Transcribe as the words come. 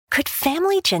Could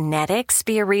family genetics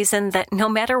be a reason that no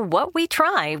matter what we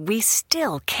try, we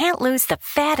still can't lose the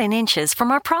fat and inches from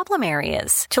our problem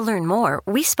areas? To learn more,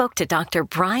 we spoke to Dr.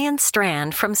 Brian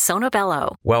Strand from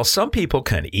Sonobello. While some people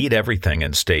can eat everything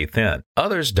and stay thin,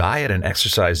 others diet and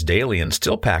exercise daily and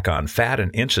still pack on fat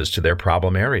and inches to their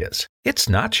problem areas. It's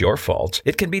not your fault.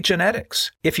 It can be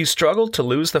genetics. If you struggle to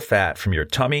lose the fat from your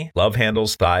tummy, love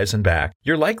handles, thighs, and back,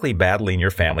 you're likely battling your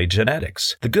family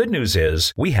genetics. The good news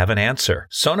is we have an answer.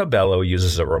 Sonobello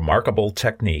uses a remarkable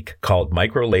technique called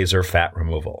microlaser fat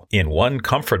removal. In one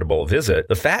comfortable visit,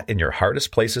 the fat in your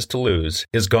hardest places to lose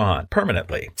is gone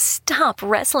permanently. Stop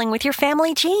wrestling with your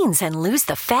family genes and lose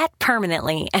the fat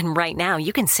permanently. And right now,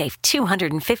 you can save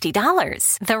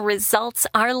 $250. The results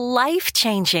are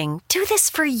life-changing. Do this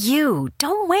for you.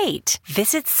 Don't wait.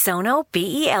 Visit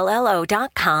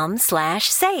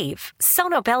sonobello.com/save.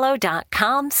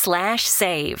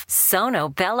 sonobello.com/save.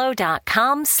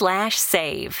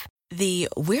 sonobello.com/save. The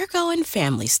We're Going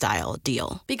Family Style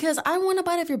deal. Because I want a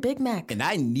bite of your Big Mac. And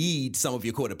I need some of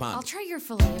your Quarter Pounder. I'll try your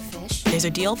filet of fish. There's a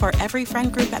deal for every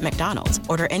friend group at McDonald's.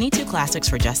 Order any 2 classics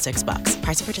for just $6.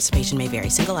 Price of participation may vary.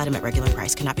 Single item at regular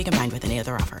price cannot be combined with any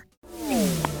other offer.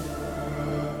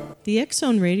 The X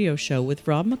Zone Radio Show with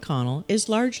Rob McConnell is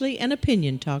largely an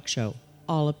opinion talk show.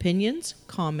 All opinions,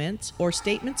 comments, or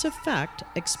statements of fact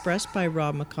expressed by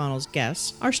Rob McConnell's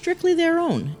guests are strictly their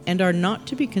own and are not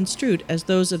to be construed as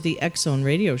those of the X Zone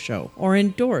Radio Show or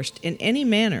endorsed in any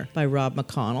manner by Rob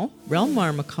McConnell,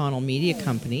 Relmar McConnell Media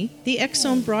Company, the X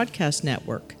Zone Broadcast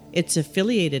Network, its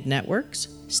affiliated networks,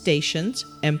 stations,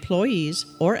 employees,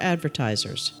 or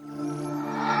advertisers.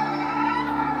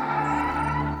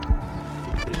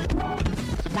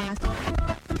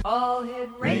 All Hit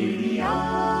Radio.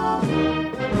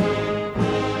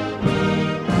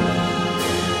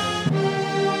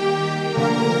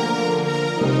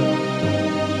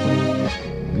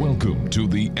 Welcome to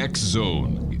the X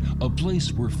Zone, a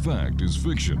place where fact is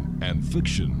fiction and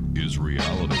fiction is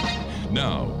reality.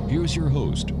 Now, here's your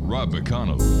host, Rob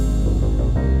McConnell.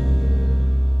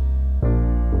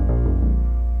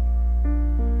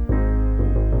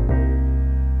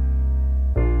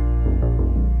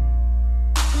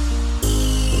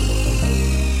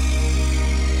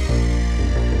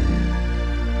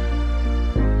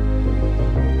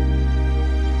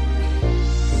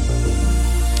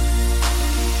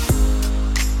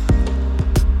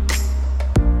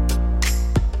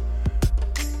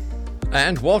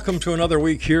 And welcome to another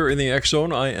week here in the X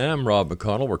Zone. I am Rob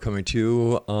McConnell. We're coming to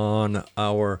you on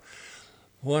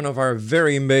one of our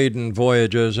very maiden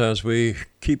voyages as we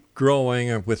keep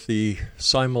growing with the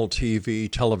Simul TV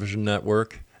television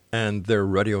network and their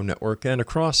radio network and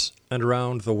across and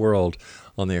around the world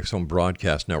on the X Zone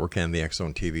Broadcast Network and the X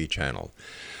Zone TV channel.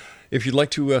 If you'd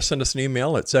like to send us an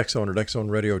email, it's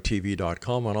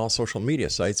xzone@xzoneradiotv.com, on all social media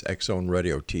sites, X Zone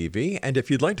Radio TV. And if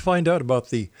you'd like to find out about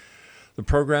the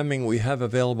programming we have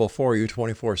available for you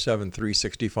 24/7,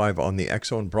 365 on the X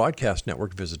Zone Broadcast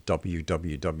Network, visit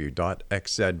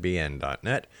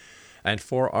www.xzbn.net. And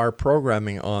for our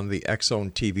programming on the X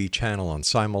Zone TV channel on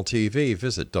Simul TV,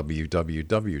 visit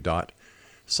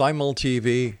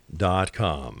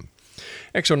www.simultv.com.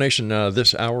 X Zone Nation,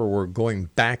 this hour we're going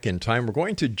back in time. We're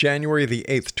going to January the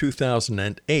 8th,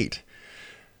 2008.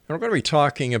 And we're going to be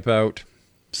talking about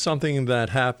something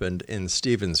that happened in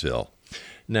Stephensville.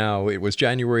 Now, it was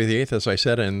January the 8th, as I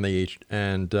said, and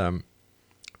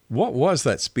what was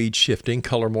that speed-shifting,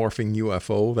 color-morphing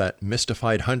UFO that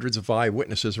mystified hundreds of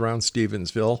eyewitnesses around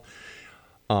Stephensville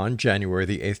on January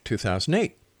the 8th,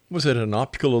 2008? Was it an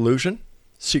optical illusion?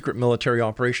 Secret military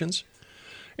operations?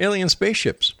 Alien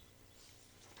spaceships?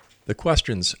 The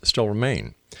questions still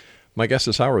remain. My guest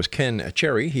this hour is Ken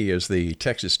Cherry. He is the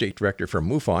Texas State Director for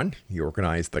MUFON. He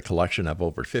organized the collection of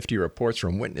over 50 reports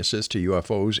from witnesses to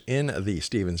UFOs in the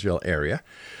Stephensville area,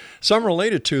 some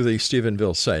related to the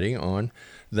Stephenville sighting on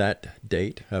that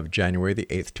date of January the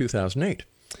 8th, 2008,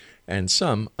 and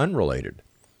some unrelated.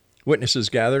 Witnesses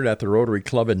gathered at the Rotary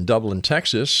Club in Dublin,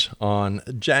 Texas on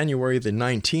January the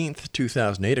 19th,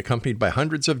 2008, accompanied by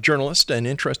hundreds of journalists and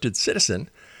interested citizens.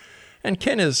 And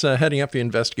Ken is heading up the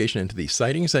investigation into these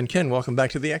sightings. And Ken, welcome back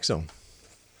to the X Zone.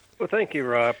 Well, thank you,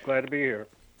 Rob. Glad to be here.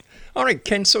 All right,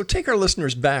 Ken, so take our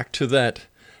listeners back to that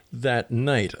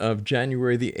night of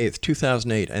January the 8th,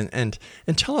 2008, and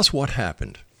tell us what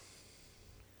happened.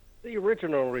 The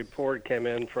original report came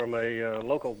in from a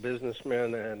local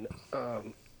businessman and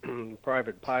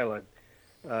private pilot,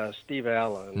 Steve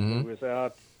Allen, who was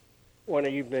out one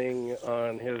evening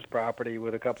on his property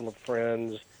with a couple of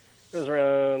friends. It was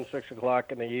around 6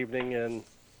 o'clock in the evening, and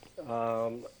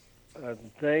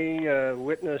They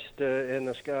witnessed in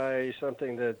the sky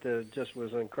something that just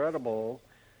was incredible.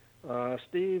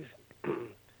 Steve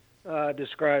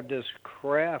described this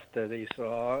craft that he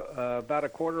saw, about a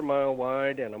quarter mile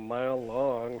wide and a mile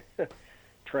long,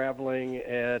 traveling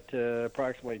at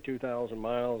approximately 2,000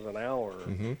 miles an hour.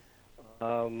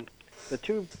 The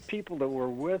two people that were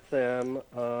with them,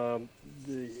 one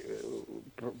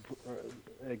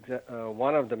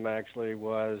of them actually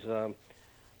was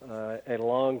a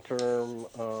long-term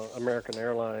American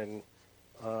airline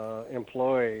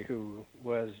employee who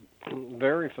was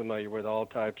very familiar with all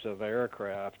types of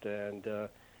aircraft, and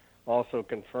also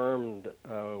confirmed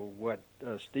what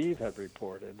Steve had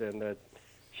reported, and that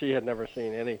she had never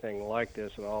seen anything like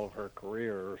this in all of her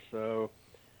career. So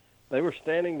they were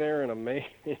standing there in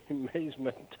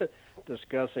amazement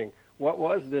discussing, what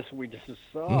was this we just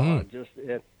saw?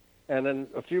 And then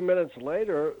a few minutes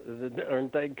later, the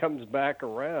thing comes back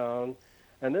around,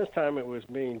 and this time it was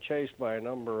being chased by a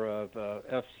number of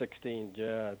F-16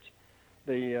 jets.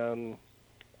 The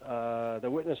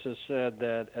witnesses said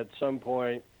that at some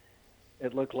point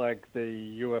it looked like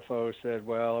the UFO said,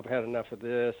 well, I've had enough of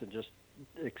this, and just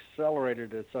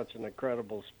accelerated at such an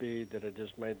incredible speed that it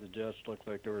just made the jets look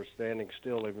like they were standing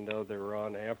still, even though they were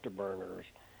on afterburners.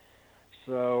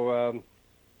 So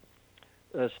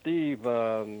Steve,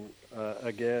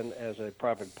 again, as a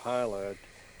private pilot,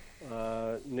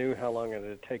 knew how long it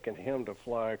had taken him to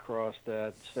fly across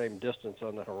that same distance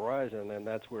on the horizon, and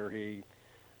that's where he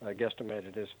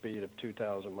guesstimated his speed of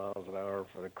 2,000 miles an hour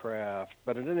for the craft.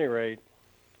 But at any rate,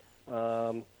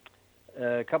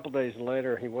 a couple days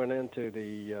later, he went into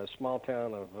the small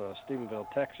town of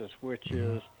Stephenville, Texas, which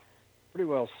is pretty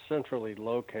well centrally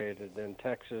located in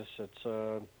Texas. It's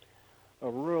a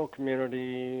rural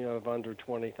community of under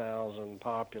 20,000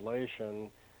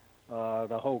 population.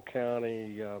 The whole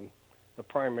county, the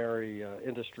primary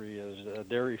industry is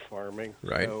dairy farming.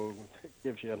 Right. So it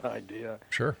gives you an idea.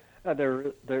 Sure.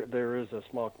 There is a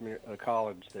small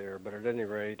college there, but at any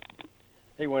rate,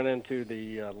 he went into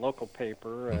the local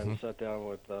paper and sat down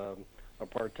with a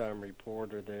part-time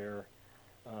reporter there,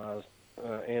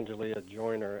 Angelia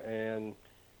Joyner, and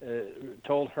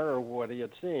told her what he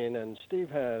had seen. And Steve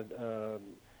had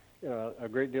a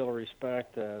great deal of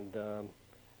respect and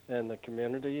the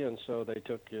community, and so they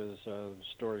took his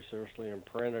story seriously and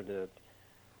printed it.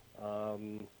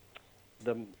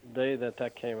 The day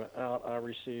that came out, I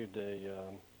received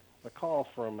a call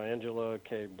from Angela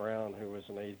K. Brown, who was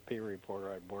an AP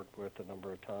reporter I'd worked with a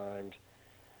number of times.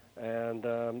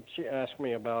 And she asked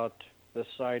me about the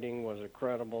sighting. Was it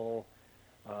credible?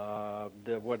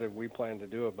 What did we plan to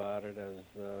do about it as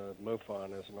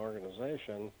MUFON, as an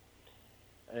organization?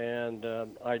 And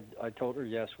I told her,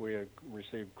 yes, we had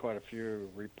received quite a few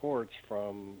reports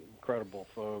from credible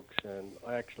folks, and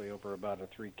actually over about a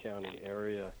 3-county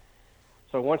area.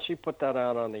 So once she put that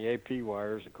out on the AP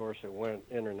wires, of course, it went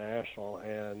international,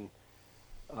 and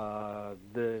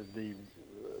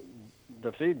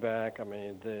the feedback, I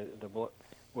mean,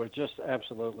 was just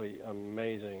absolutely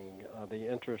amazing. The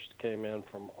interest came in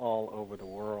from all over the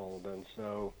world, and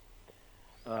so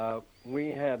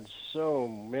we had so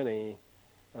many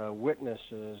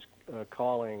witnesses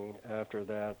calling after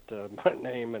that. My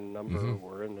name and number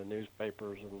were in the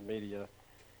newspapers and media,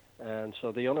 and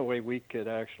so the only way we could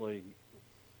actually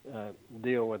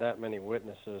deal with that many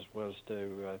witnesses was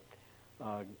to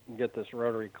get this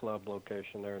Rotary Club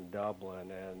location there in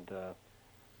Dublin. And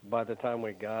by the time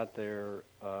we got there,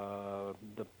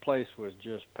 the place was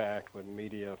just packed with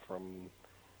media from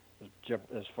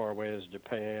as far away as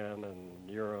Japan and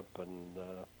Europe and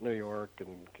New York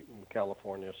and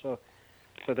California. So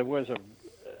there was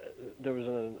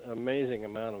an amazing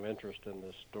amount of interest in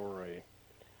this story.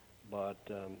 But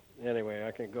anyway,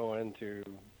 I can go into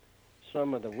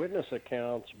some of the witness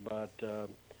accounts, but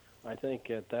I think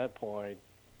at that point,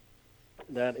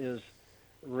 that is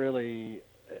really,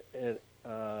 it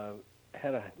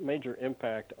had a major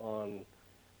impact on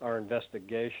our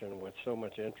investigation, with so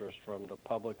much interest from the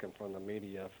public and from the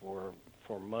media for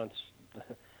months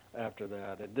after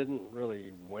that. It didn't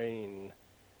really wane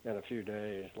in a few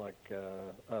days like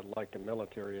the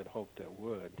military had hoped it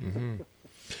would.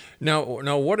 Now,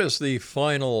 what is the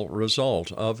final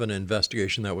result of an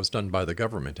investigation that was done by the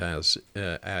government as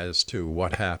to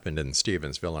what happened in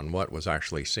Stephensville and what was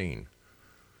actually seen?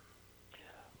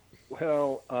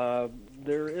 Well,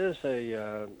 there is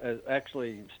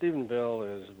actually,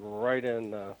 Stephenville is right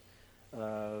in the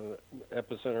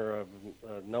epicenter of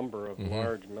a number of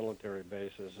large military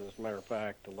bases. As a matter of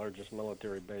fact, the largest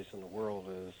military base in the world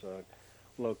is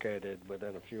located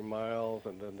within a few miles,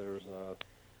 and then there's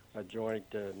a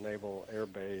joint naval air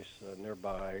base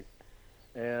nearby.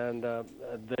 And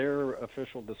their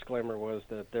official disclaimer was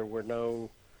that there were no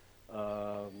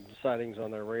sightings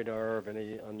on their radar of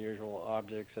any unusual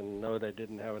objects, and no, they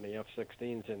didn't have any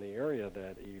F-16s in the area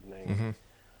that evening.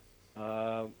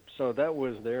 So that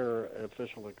was their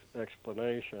official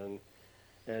explanation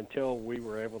until we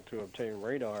were able to obtain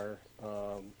radar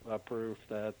proof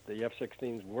that the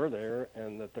F-16s were there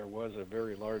and that there was a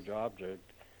very large object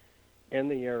in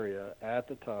the area at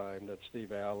the time that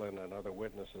Steve Allen and other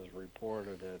witnesses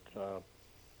reported it.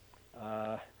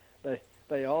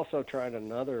 They also tried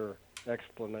another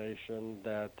explanation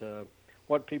that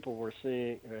what people were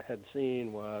had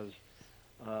seen was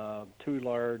two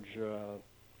large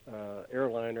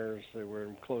airliners that were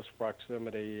in close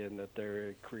proximity, and that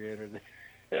they created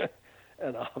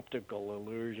an optical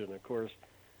illusion. Of course,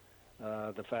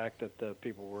 the fact that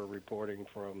people were reporting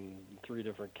from 3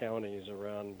 different counties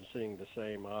around seeing the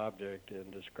same object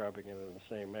and describing it in the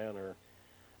same manner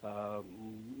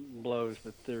blows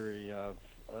the theory of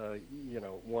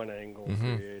one angle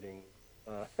creating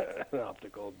an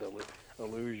optical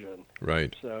illusion.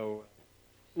 Right. So,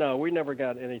 no, we never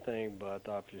got anything but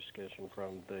obfuscation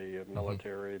from the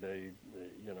military. It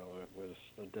was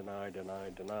deny, even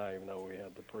though we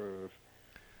had the proof.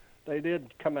 They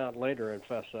did come out later and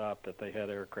fess up that they had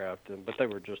aircraft, but they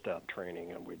were just out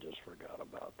training, and we just forgot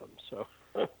about them. So,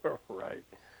 right.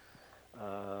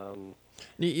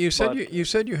 You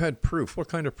said you had proof. What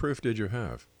kind of proof did you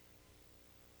have?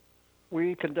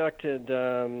 We conducted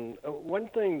one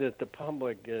thing that the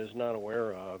public is not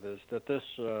aware of is that this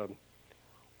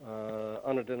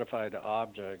unidentified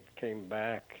object came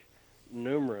back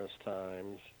numerous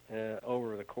times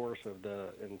over the course of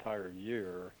the entire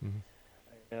year,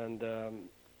 and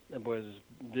it was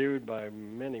viewed by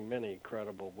many, many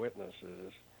credible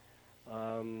witnesses.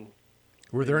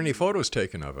 Were there any photos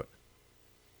taken of it?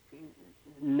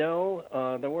 No,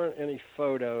 there weren't any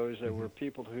photos. There were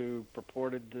people who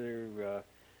purported to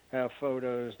have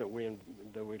photos that we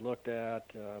looked at.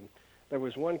 There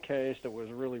was one case that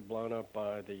was really blown up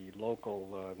by the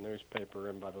local newspaper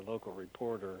and by the local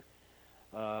reporter.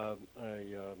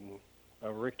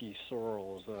 Ricky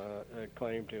Sorrells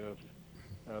claimed to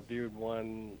have viewed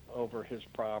one over his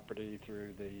property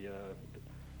through the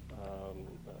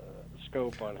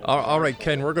scope on his all right,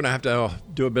 Ken, we're going to have to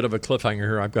do a bit of a cliffhanger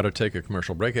here. I've got to take a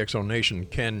commercial break. X-Zone Nation,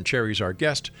 Ken Cherry's our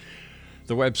guest.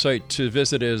 The website to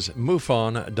visit is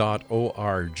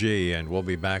MUFON.org, and we'll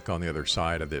be back on the other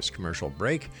side of this commercial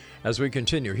break as we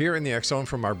continue here in the X-Zone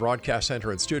from our broadcast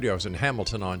center and studios in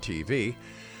Hamilton on TV.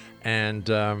 And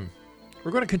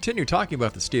we're going to continue talking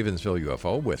about the Stephensville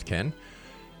UFO with Ken.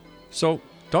 So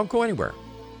don't go anywhere.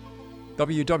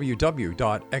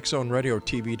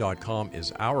 www.xzoneradiotv.com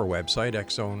is our website.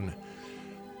 X-Zone,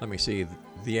 let me see,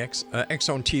 the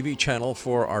X-Zone TV channel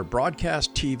for our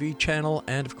broadcast TV channel,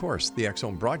 and of course the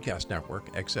X-Zone Broadcast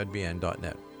Network,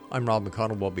 xzbn.net. I'm Rob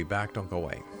McConnell. We'll be back. Don't go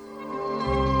away.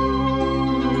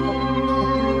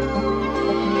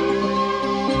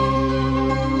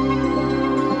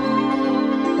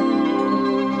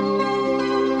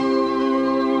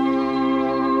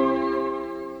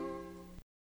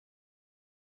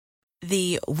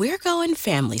 The We're Going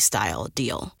Family Style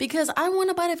deal. Because I want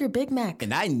a bite of your Big Mac.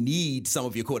 And I need some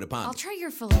of your quarter pounder. I'll try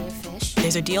your filet of fish.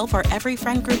 There's a deal for every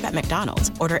friend group at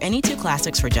McDonald's. Order any 2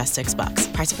 classics for just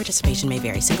 $6. Price of participation may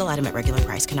vary. Single item at regular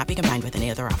price cannot be combined with any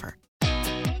other offer.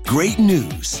 Great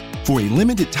news. For a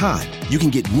limited time, you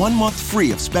can get 1 month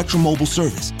free of Spectrum Mobile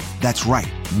service. That's right,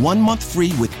 1 month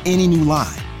free with any new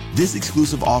line. This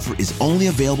exclusive offer is only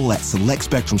available at select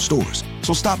Spectrum stores.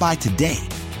 So stop by today.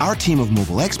 Our team of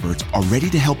mobile experts are ready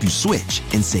to help you switch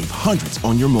and save hundreds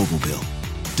on your mobile bill.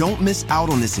 Don't miss out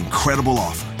on this incredible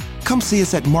offer. Come see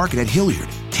us at Market at Hilliard,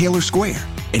 Taylor Square,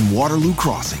 and Waterloo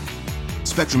Crossing.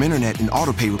 Spectrum Internet and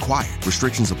autopay required.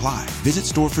 Restrictions apply. Visit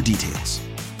store for details.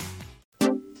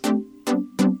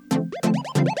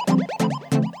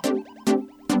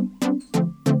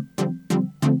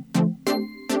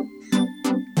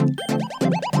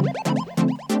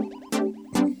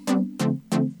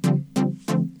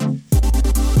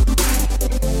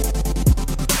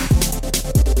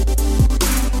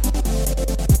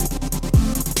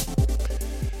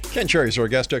 Ken Cherry's our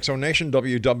guest, X-Zone Nation,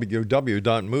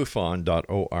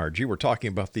 www.mufon.org. We're talking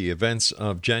about the events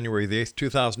of January the 8th,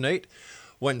 2008,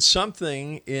 when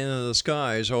something in the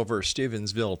skies over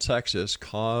Stephensville, Texas,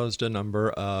 caused a number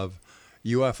of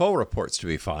UFO reports to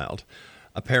be filed.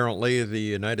 Apparently, the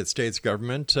United States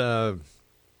government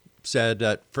said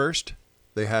at first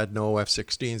they had no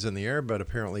F-16s in the air, but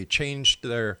apparently changed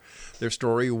their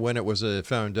story when it was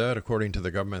found out, according to the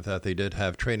government, that they did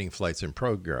have training flights in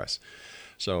progress.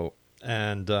 So,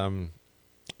 and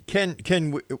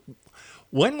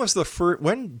When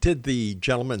did the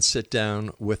gentleman sit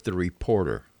down with the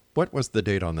reporter? What was the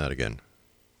date on that again?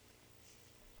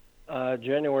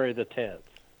 January the 10th.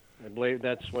 I believe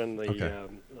that's when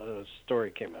the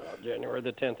story came out, January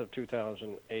the 10th of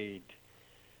 2008.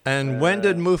 And when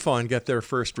did MUFON get their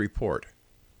first report?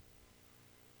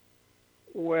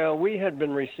 Well, we had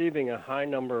been receiving a high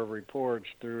number of reports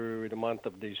through the month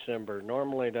of December.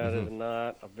 Normally, that is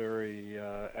not a very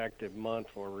active month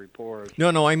for reports.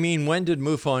 No, I mean, when did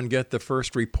MUFON get the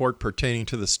first report pertaining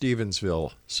to the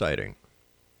Stephensville sighting?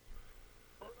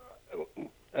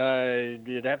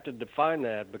 You'd have to define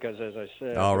that because, as I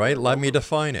said... All right, let me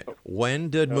define it. When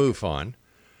did MUFON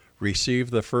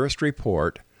receive the first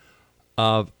report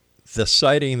of the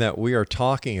sighting that we are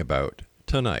talking about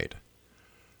tonight?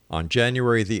 On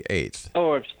January the 8th.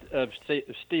 Oh, of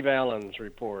Steve Allen's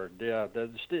report. Yeah,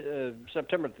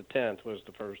 September the 10th was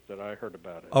the first that I heard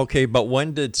about it. Okay, but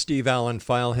when did Steve Allen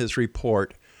file his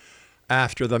report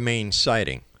after the main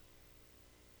sighting?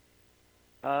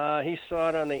 He saw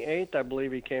it on the 8th. I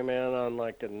believe he came in on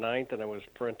like the 9th, and it was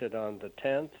printed on the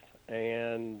 10th.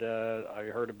 And I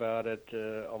heard about it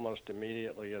almost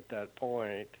immediately at that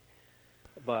point.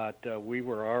 But we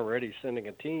were already sending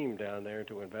a team down there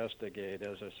to investigate,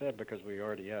 as I said, because we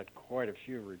already had quite a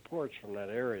few reports from that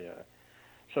area.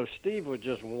 So Steve was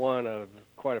just one of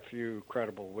quite a few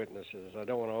credible witnesses. I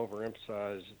don't want to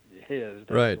overemphasize his.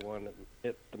 That's the one that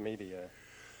hit the media.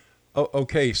 Oh,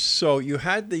 okay, so you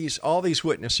had all these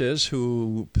witnesses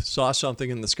who saw something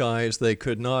in the skies. They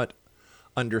could not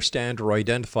understand or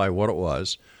identify what it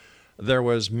was. There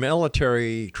was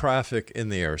military traffic in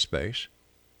the airspace.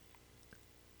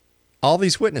 All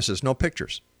these witnesses, no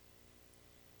pictures.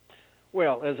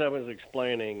 Well, as I was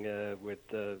explaining with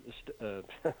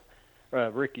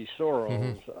Ricky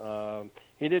Sorrells,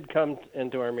 he did come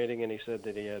into our meeting and he said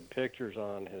that he had pictures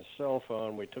on his cell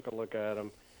phone. We took a look at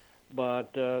them, but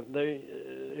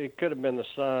it could have been the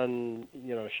sun,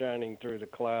 shining through the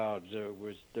clouds. There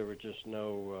was just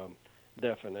no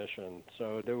definition.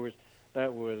 So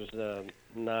that was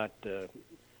not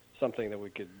something that we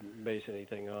could base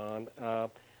anything on.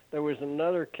 There was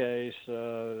another case,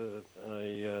 David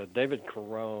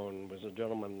Carone was a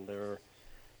gentleman there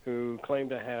who claimed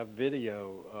to have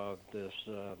video of this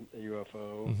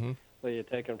UFO that he had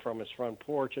taken from his front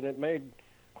porch, and it made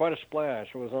quite a splash.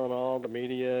 It was on all the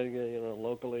media,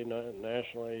 locally,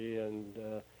 nationally,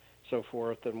 and so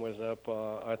forth, and was up,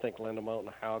 I think Linda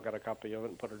Moulton Howe got a copy of it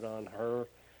and put it on her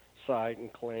site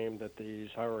and claimed that these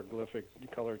hieroglyphic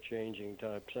color-changing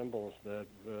type symbols that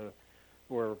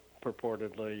were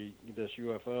purportedly this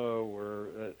UFO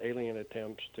were alien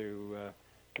attempts to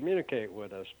communicate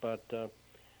with us. But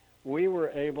we were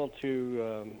able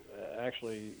to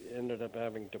actually ended up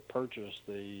having to purchase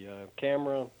the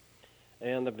camera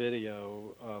and the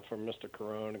video from Mr.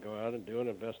 Carone to go out and do an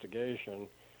investigation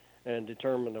and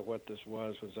determine that what this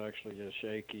was actually a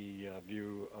shaky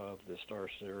view of the star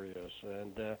Sirius.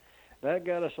 And that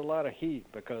got us a lot of heat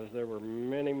because there were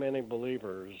many, many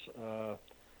believers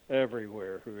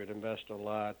everywhere who had invested a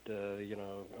lot,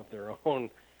 of their own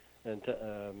and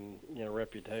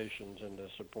reputations into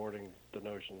supporting the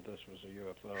notion that this was a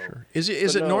UFO. Sure.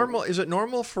 Is it normal? Is it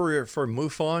normal for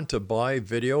MUFON to buy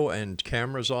video and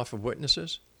cameras off of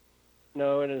witnesses?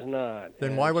 No, it is not.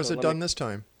 Then why was it done this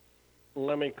time?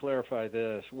 Let me clarify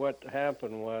this. What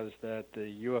happened was that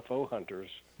the UFO hunters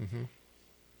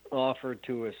offered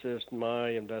to assist my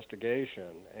investigation,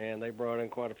 and they brought in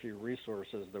quite a few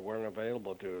resources that weren't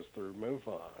available to us through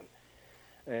MUFON.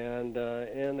 And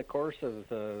in the course of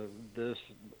this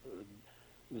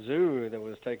zoo that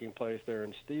was taking place there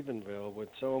in Stephenville, with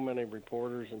so many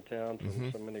reporters in town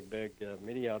from so many big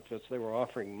media outfits, they were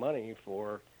offering money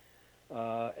for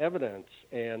evidence.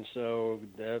 And so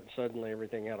that suddenly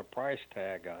everything had a price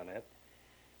tag on it.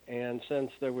 And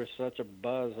since there was such a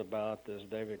buzz about this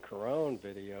David Carone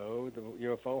video, the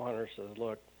UFO hunter says,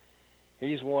 look,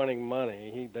 he's wanting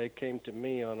money. They came to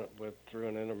me through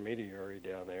an intermediary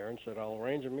down there and said, I'll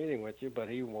arrange a meeting with you, but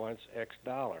he wants X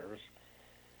dollars.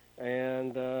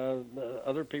 And the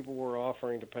other people were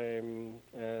offering to pay him,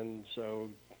 and so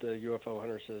the UFO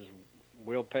hunter says,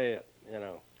 we'll pay it,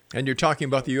 And you're talking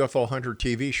about the UFO Hunter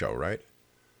TV show, right?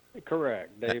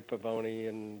 Correct. Dave Pavoni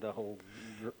and the whole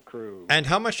crew. And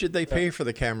how much did they pay for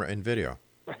the camera and video?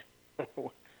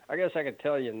 I guess I could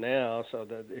tell you now,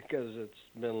 because it's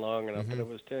been long enough, but it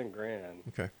was $10,000.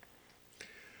 Okay.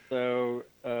 So,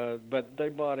 but they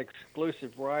bought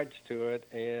exclusive rights to it,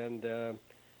 and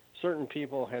certain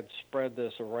people had spread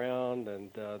this around,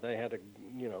 and they had to,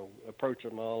 approach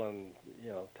them all and,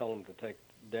 tell them to take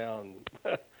down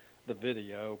the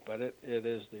video, but it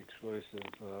is the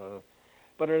exclusive.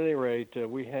 But at any rate,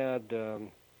 we had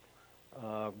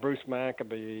Bruce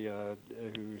Maccabee,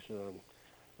 who's an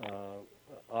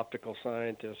optical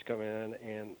scientist, come in,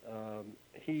 and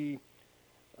he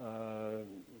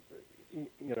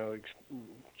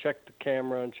checked the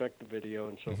camera and checked the video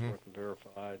and so forth and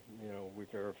verified, we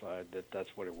verified that that's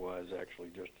what it was, actually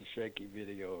just a shaky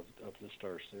video of the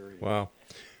star Sirius. Wow.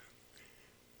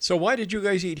 So why did you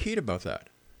guys eat heat about that?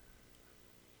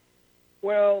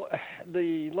 Well,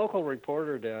 the local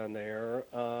reporter down there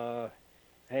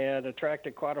had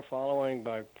attracted quite a following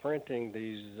by printing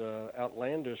these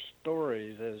outlandish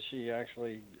stories, as she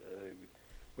actually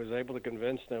was able to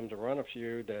convince them to run a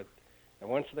few that, and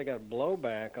once they got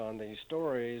blowback on these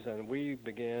stories and we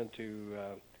began to,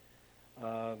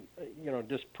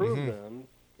 disprove them,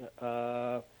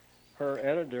 her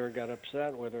editor got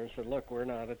upset with her and said, look, we're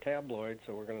not a tabloid,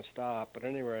 so we're going to stop. At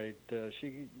any rate,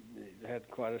 she had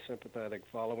quite a sympathetic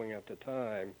following at the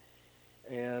time.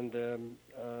 And,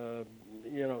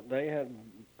 they had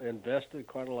invested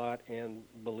quite a lot in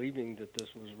believing that this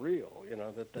was real,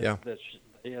 that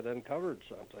they had uncovered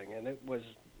something. And it was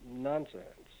nonsense,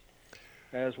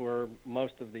 as were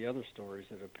most of the other stories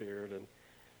that appeared. And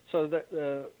so that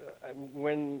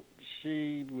when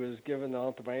she was given the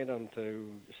ultimatum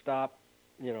to stop,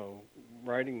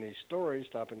 writing these stories,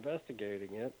 stop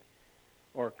investigating it,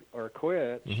 or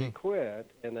quit, she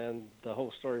quit, and then the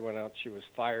whole story went out. She was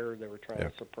fired. They were trying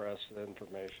to suppress the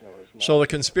information. So the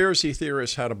conspiracy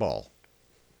theorists had a ball.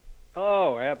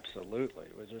 Oh, absolutely.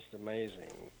 It was just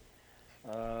amazing.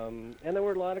 And there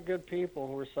were a lot of good people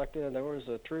who were sucked in. There was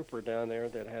a trooper down there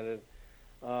that had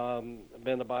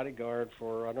been the bodyguard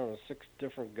for, 6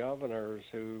 different governors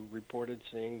who reported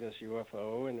seeing this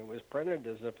UFO, and it was printed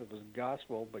as if it was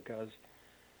gospel because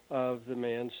of the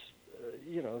man's,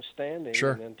 standing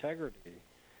and integrity.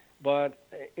 But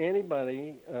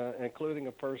anybody, including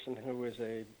a person who was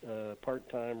a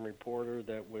part-time reporter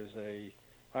that was a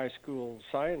high school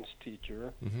science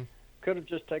teacher, could have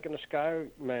just taken a sky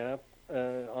map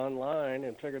online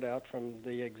and figured out from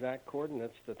the exact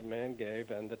coordinates that the man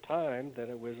gave and the time that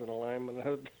it was an alignment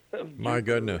of My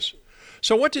goodness.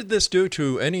 So what did this do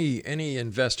to any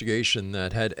investigation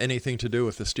that had anything to do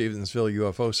with the Stephensville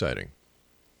UFO sighting?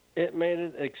 It made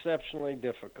it exceptionally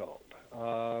difficult.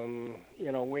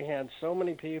 We had so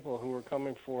many people who were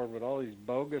coming forward with all these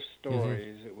bogus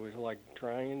stories. It was like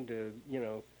trying to,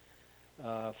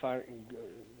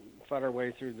 fight our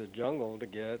way through the jungle to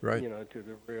get, to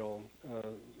the real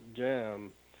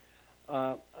gem.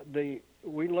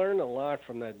 We learned a lot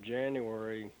from that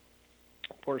January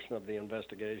portion of the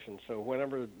investigation. So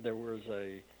whenever there was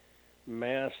a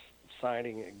mass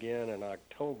sighting again in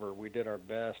October, we did our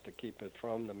best to keep it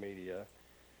from the media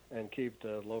and keep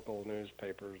the local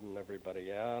newspapers and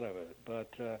everybody out of it.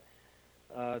 But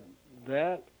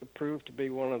that proved to be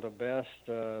one of the best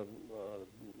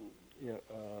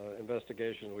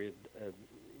investigations we had,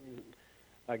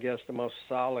 I guess the most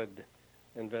solid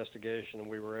investigation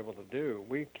we were able to do.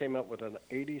 We came up with an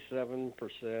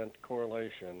 87%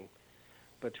 correlation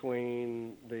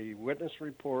between the witness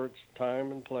reports,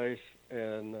 time and place,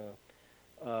 and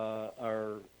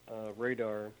our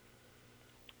radar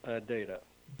data.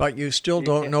 But you still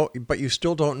don't know. But you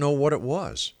still don't know what it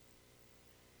was.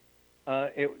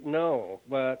 No,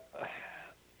 but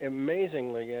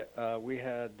amazingly, we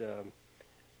had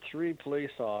 3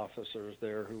 police officers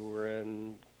there who were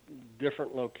in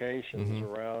different locations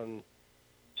around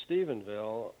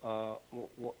Stephenville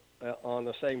on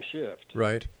the same shift.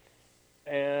 Right.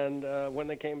 And when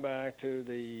they came back to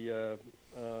the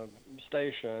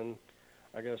station,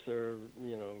 I guess they're,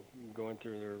 going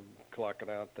through their clocking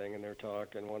out thing, and they're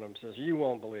talking. One of them says, "You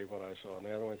won't believe what I saw." And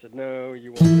the other one said, "No,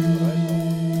 you won't believe what I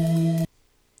saw."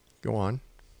 Go on.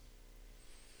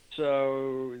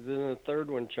 So then the third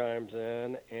one chimes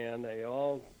in, and they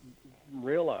all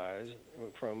realize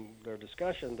from their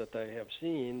discussion that they have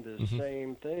seen the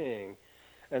same thing.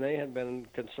 And they had been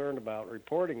concerned about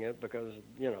reporting it because,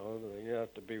 you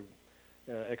have to be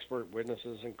expert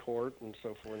witnesses in court and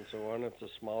so forth and so on. It's a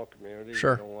small community.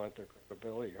 Sure. You don't want their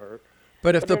credibility hurt.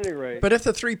 But if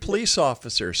the 3 police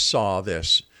officers saw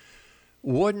this,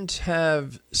 wouldn't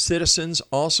have citizens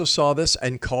also saw this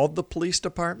and called the police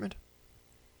department?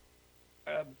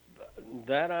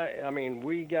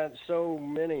 We got so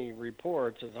many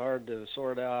reports, it's hard to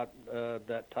sort out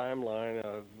that timeline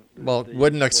of... Well,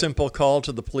 wouldn't a simple call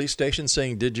to the police station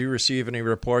saying, "Did you receive any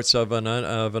reports of an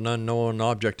unknown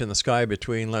object in the sky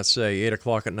between, let's say, 8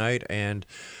 o'clock at night and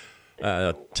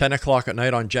 10 o'clock at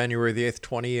night on January the 8th,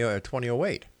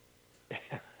 2008?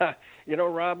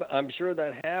 Rob, I'm sure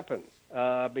that happened.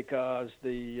 because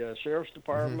the sheriff's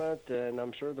department and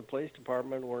I'm sure the police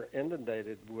department were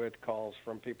inundated with calls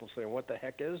from people saying, what the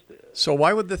heck is this? So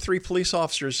why would the 3 police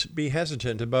officers be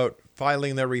hesitant about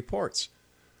filing their reports?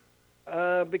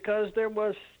 Because there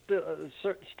was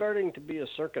starting to be a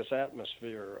circus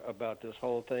atmosphere about this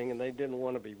whole thing, and they didn't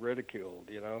want to be ridiculed,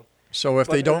 you know. So if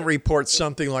they don't report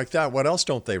something like that, what else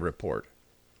don't they report?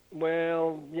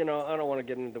 Well, you know, I don't want to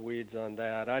get into the weeds on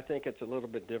that. I think it's a little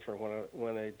bit different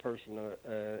when a person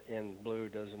in blue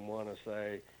doesn't want to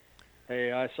say,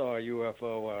 hey, I saw a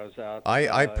UFO while I was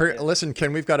out. Listen,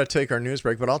 Ken, we've got to take our news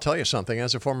break, but I'll tell you something.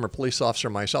 As a former police officer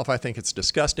myself, I think it's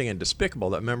disgusting and despicable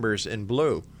that members in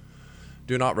blue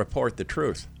do not report the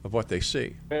truth of what they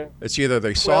see. Yeah. It's either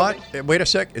they saw it. Wait a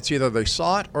sec. It's either they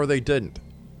saw it or they didn't.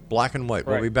 Black and white.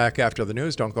 Right. We'll be back after the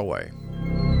news. Don't go away.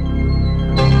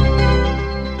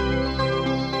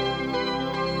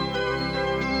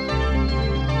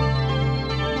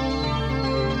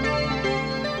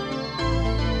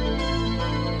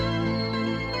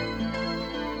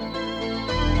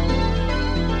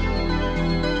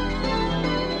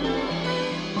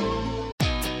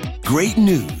 Great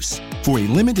news! For a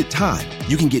limited time,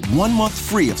 you can get 1 month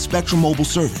free of Spectrum Mobile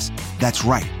service. That's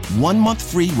right, 1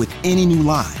 month free with any new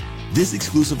line. This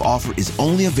exclusive offer is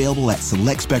only available at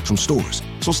select Spectrum stores,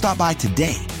 so stop by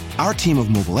today. Our team of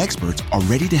mobile experts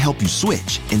are ready to help you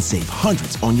switch and save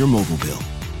hundreds on your mobile bill.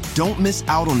 Don't miss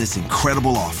out on this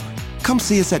incredible offer. Come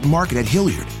see us at Market at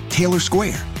Hilliard, Taylor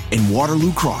Square, and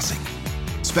Waterloo Crossing.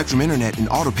 Spectrum Internet and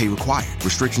autopay required.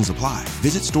 Restrictions apply.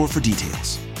 Visit store for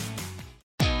details.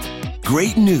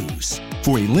 Great news!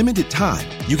 For a limited time,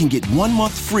 you can get 1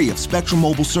 month free of Spectrum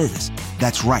Mobile service.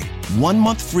 That's right, 1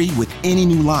 month free with any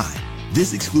new line.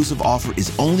 This exclusive offer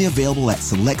is only available at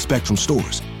select Spectrum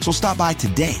stores, so stop by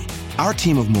today. Our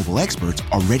team of mobile experts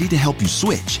are ready to help you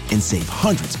switch and save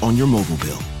hundreds on your mobile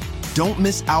bill. Don't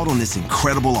miss out on this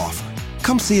incredible offer.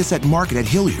 Come see us at Market at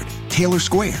Hilliard, Taylor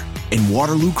Square, and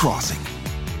Waterloo Crossing.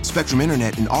 Spectrum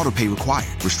Internet and autopay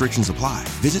required. Restrictions apply.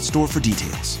 Visit store for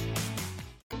details.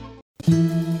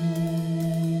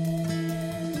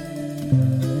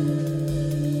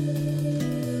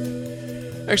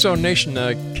 X-Zone Nation,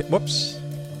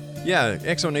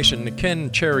 X-Zone Nation,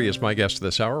 Ken Cherry is my guest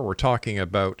this hour. We're talking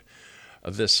about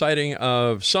this sighting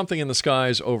of something in the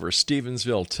skies over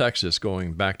Stephensville, Texas,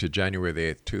 going back to January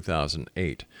the 8th,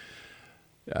 2008.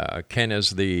 Ken is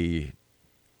the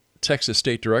Texas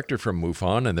State Director from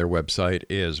MUFON, and their website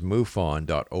is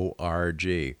mufon.org.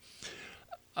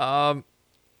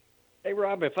 Hey,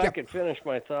 Rob, if I could finish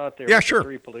my thought there. Yeah, sure.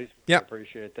 3 police, Yep.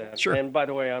 Appreciate that. Sure. And by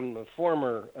the way, I'm the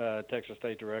former Texas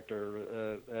State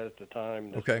Director at the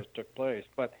time this took place.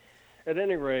 But at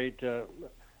any rate, to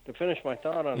finish my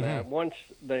thought on that, once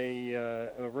they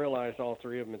realized all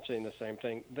 3 of them had seen the same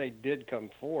thing, they did come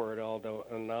forward, although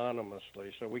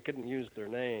anonymously, so we couldn't use their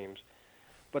names.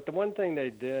 But the one thing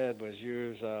they did was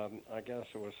use, I guess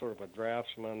it was sort of a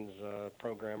draftsman's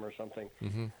program or something,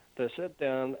 to sit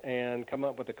down and come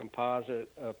up with a composite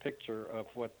picture of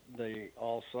what they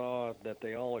all saw that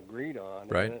they all agreed on.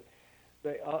 Right. And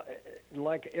they,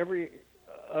 like every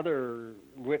other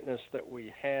witness that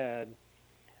we had,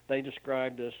 they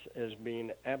described this as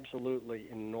being absolutely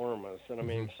enormous. And I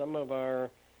mean, some of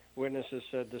our witnesses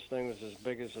said this thing was as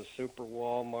big as a super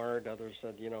Walmart. Others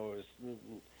said, you know, it was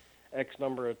X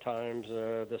number of times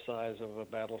the size of a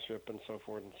battleship and so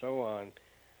forth and so on.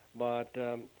 But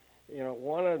you know,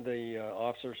 one of the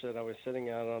officers said I was sitting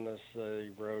out on this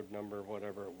road number,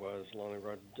 whatever it was, Lonely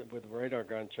Road, with a radar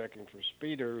gun checking for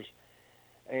speeders,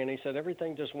 and he said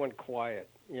everything just went quiet.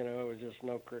 You know, it was just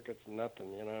no crickets,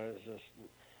 nothing. You know, it was just,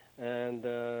 and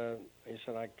he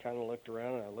said I kind of looked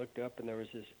around and I looked up and there was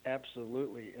this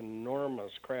absolutely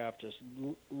enormous craft just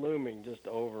looming just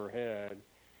overhead.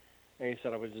 And he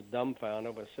said I was just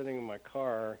dumbfounded. I was sitting in my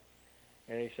car.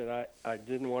 And he said, I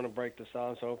didn't want to break the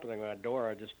silence opening my door.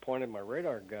 I just pointed my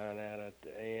radar gun at it.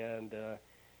 And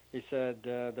he said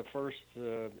the first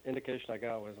indication I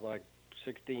got was like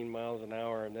 16 miles an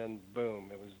hour, and then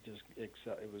boom, it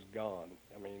was gone.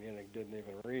 I mean, it didn't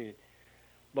even read.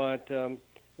 But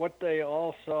what they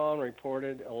all saw and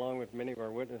reported, along with many of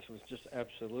our witnesses, was just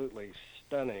absolutely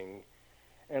stunning.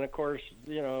 And, of course,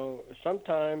 you know,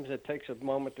 sometimes it takes a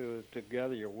moment to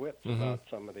gather your wits about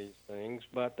some of these things.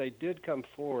 But they did come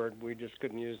forward. We just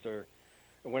couldn't use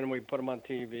when we put them on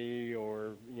TV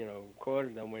or, you know,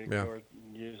 quoted them, we couldn't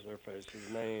use their face's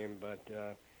name. But,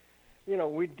 you know,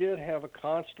 we did have a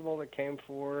constable that came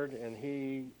forward, and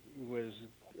he was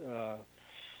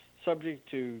subject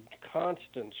to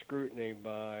constant scrutiny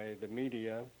by the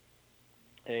media.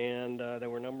 And there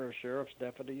were a number of sheriff's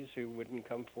deputies who wouldn't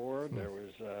come forward. There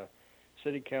was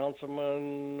city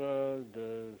councilman,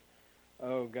 the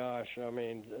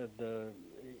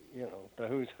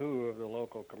who's who of the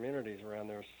local communities around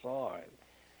there saw it.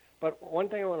 But one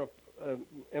thing I want to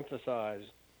emphasize,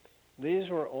 these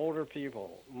were older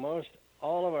people.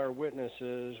 All of our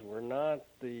witnesses were not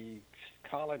the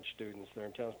college students there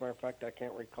in town. As a matter of fact, I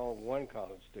can't recall one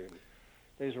college student.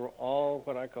 These were all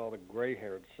what I call the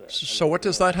gray-haired set. So what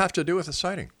does that have to do with the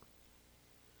sighting?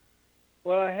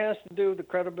 Well, it has to do with the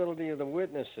credibility of the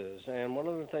witnesses. And one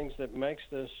of the things that makes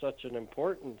this such an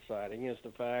important sighting is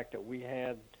the fact that we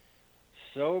had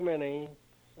so many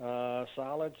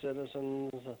solid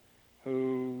citizens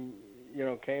who,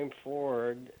 came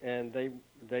forward, and they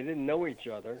didn't know each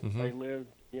other. Mm-hmm. They lived,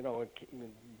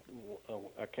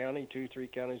 a county,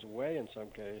 2-3 counties away in some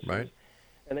cases. Right.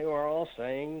 And they were all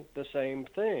saying the same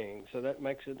thing, so that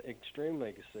makes it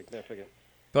extremely significant.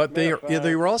 But they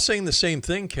were all saying the same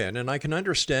thing, Ken, and I can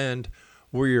understand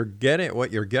what you're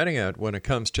getting at when it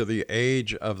comes to the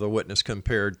age of the witness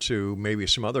compared to maybe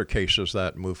some other cases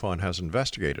that MUFON has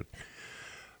investigated.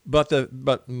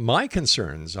 But my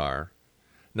concerns are,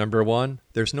 number one,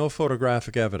 there's no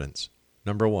photographic evidence.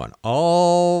 Number one,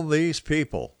 all these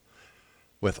people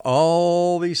with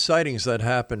all these sightings that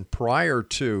happened prior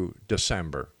to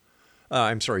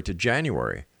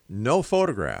January, no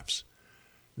photographs.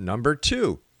 Number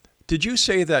two, did you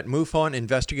say that MUFON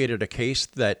investigated a case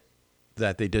that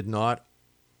they did not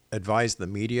advise the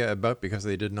media about because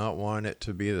they did not want it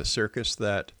to be the circus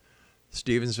that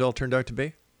Stephensville turned out to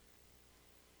be?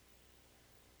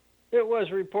 It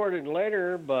was reported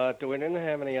later, but we didn't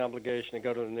have any obligation to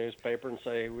go to the newspaper and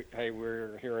say, hey,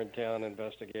 we're here in town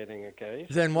investigating a case.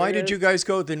 Then why did you guys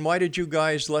go? Then why did you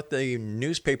guys let the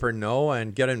newspaper know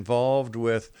and get involved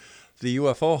with the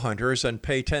UFO hunters and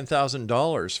pay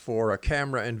 $10,000 for a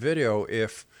camera and video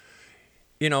if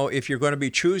you're going to be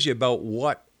choosy about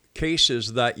what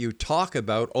cases that you talk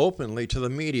about openly to the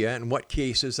media and what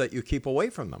cases that you keep away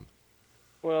from them?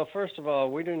 Well, first of all,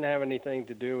 we didn't have anything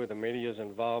to do with the media's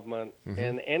involvement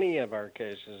in any of our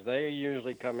cases. They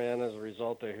usually come in as a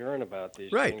result of hearing about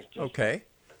these things. Right, okay.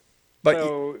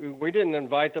 So we didn't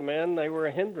invite them in. They were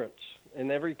a hindrance in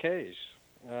every case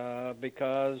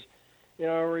because,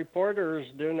 reporters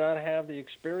do not have the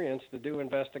experience to do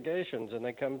investigations, and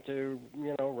they come to,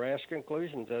 rash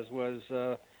conclusions, as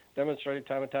was demonstrated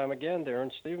time and time again there in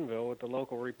Stephenville with the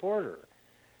local reporter.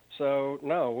 So,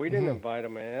 no, we didn't invite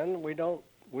them in. We don't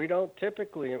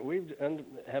typically. We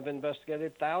have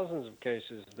investigated thousands of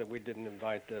cases that we didn't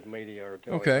invite the media or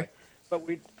to. Okay. But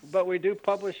we do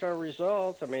publish our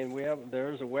results. I mean,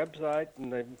 there's a website,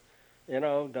 and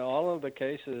all of the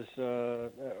cases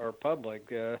are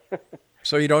public.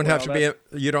 So you don't have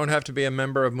to be a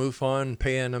member of MUFON,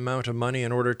 pay an amount of money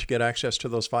in order to get access to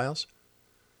those files?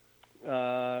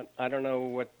 I don't know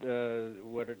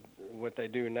what they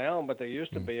do now, but they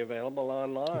used to be available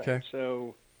online. Okay.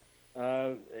 So,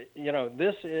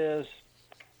 this is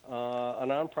a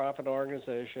nonprofit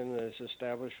organization that is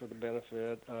established for the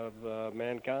benefit of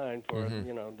mankind for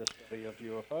the study of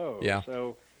UFOs. Yeah.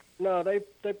 So, no,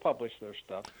 they publish their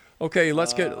stuff. Okay,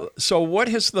 let's get. So, what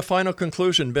has the final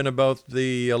conclusion been about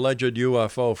the alleged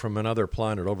UFO from another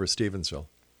planet over Stephensville?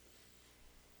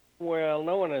 Well,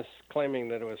 no one is claiming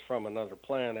that it was from another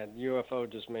planet. UFO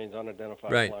just means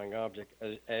unidentified flying object,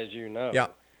 as you know. Yeah.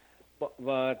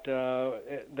 But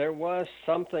there was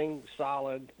something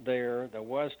solid there that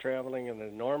was traveling at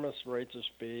enormous rates of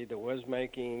speed, that was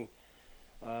making,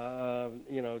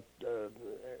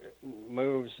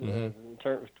 moves,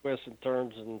 twists and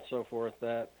turns and so forth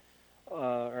that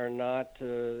are not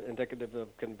indicative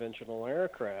of conventional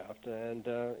aircraft. And,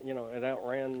 it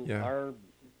outran our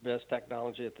best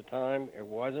technology at the time. It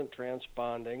wasn't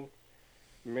transponding.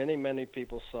 Many, many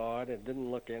people saw it. It didn't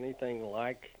look anything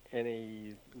like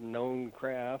any known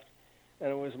craft, and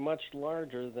it was much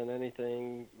larger than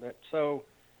anything that. So,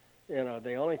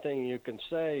 the only thing you can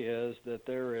say is that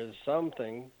there is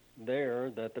something there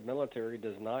that the military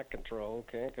does not control,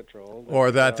 can't control,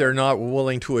 or that they're not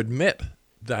willing to admit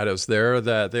that is there,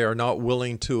 that they are not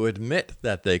willing to admit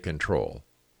that they control.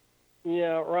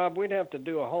 Yeah, Rob, we'd have to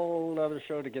do a whole other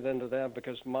show to get into that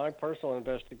because my personal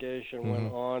investigation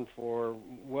went on for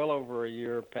well over a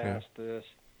year past this.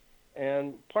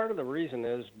 And part of the reason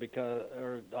is because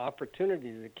the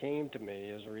opportunity that came to me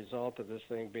as a result of this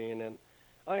thing being in,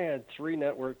 I had 3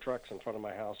 network trucks in front of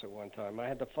my house at one time. I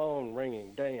had the phone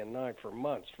ringing day and night for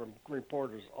months from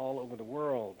reporters all over the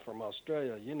world, from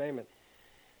Australia, you name it.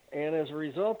 And as a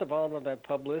result of all of that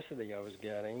publicity I was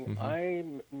getting, I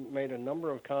made a number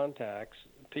of contacts,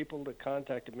 people that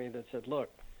contacted me that said, look,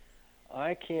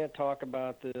 I can't talk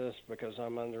about this because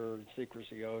I'm under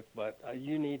secrecy oath, but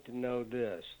you need to know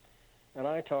this. And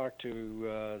I talked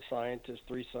to scientists,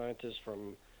 3 scientists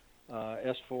from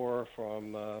S4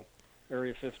 from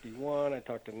Area 51. I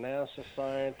talked to NASA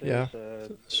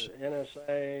scientists,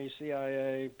 NSA,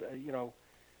 CIA,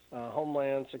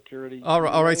 Homeland Security. All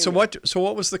right. So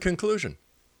what was the conclusion?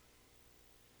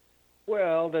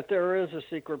 Well, that there is a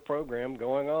secret program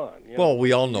going on. Well,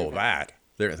 we all know that.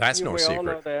 That's no secret. We all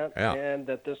know that, yeah. And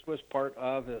that this was part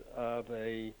of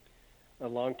a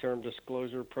long-term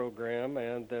disclosure program,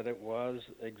 and that it was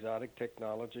exotic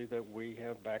technology that we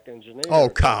have back engineered. Oh,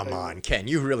 come on, Ken.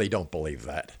 You really don't believe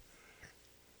that.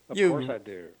 Of course I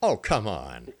do. Oh, come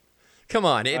on. Come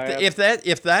on. If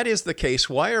that is the case,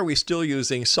 why are we still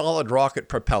using solid rocket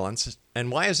propellants,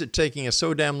 and why is it taking us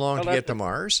so damn long to get to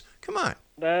Mars? Come on.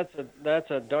 That's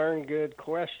a darn good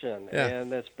question, yeah.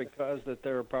 And that's because that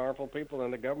there are powerful people in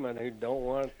the government who don't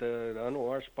want the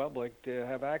unwashed public to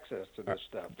have access to this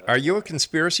stuff. Are you a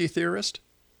conspiracy theorist?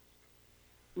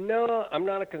 No, I'm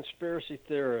not a conspiracy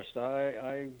theorist.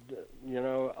 I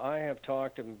have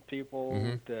talked to people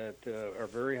that are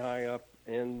very high up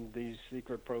in these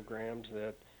secret programs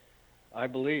that I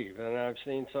believe, and I've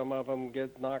seen some of them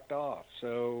get knocked off.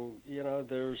 So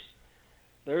there's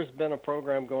been a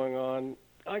program going on.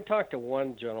 I talked to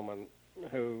one gentleman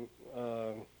who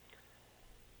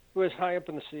was high up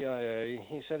in the CIA.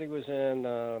 He said he was in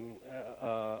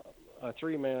a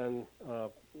 3-man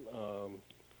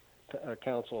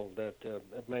council that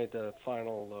made the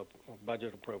final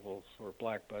budget approvals for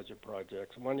black budget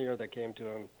projects. One year they came to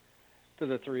him, to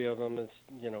the 3 of them, and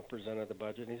presented the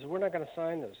budget. He said, "We're not going to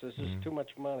sign this. This is too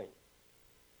much money."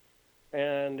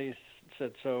 And he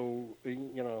said, "So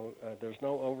there's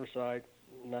no oversight,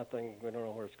 nothing. We don't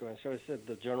know where it's going." So he said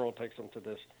the general takes them to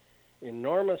this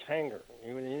enormous hangar.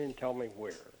 He didn't tell me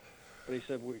where, but he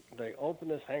said they opened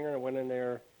this hangar and went in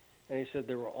there, and he said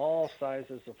there were all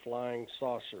sizes of flying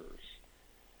saucers.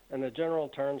 And the general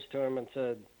turns to him and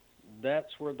said,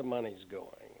 "That's where the money's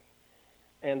going."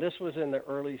 And this was in the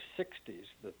early 60s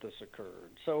that this occurred.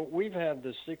 So we've had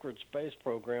this secret space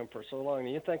program for so long.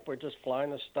 You think we're just flying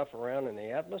this stuff around in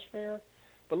the atmosphere?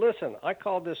 But listen, I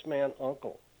called this man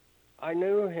Uncle. I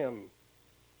knew him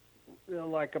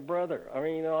like a brother. I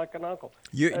mean, like an uncle.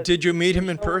 Did you meet him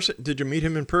in person? Did you meet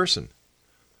him in person?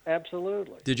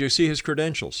 Absolutely. Did you see his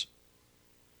credentials?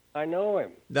 I know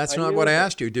him. That's not what I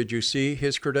asked you. Did you see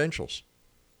his credentials?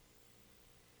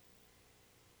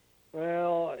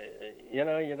 Well, you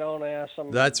don't ask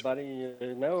somebody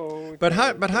you know. But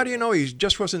how do you know he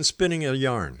just wasn't spinning a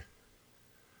yarn?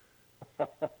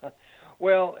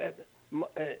 Well,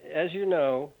 as you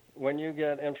know, when you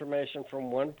get information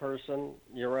from one person,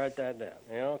 you write that down.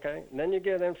 Okay? And then you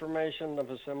get information of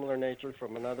a similar nature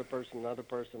from another person,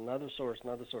 another source.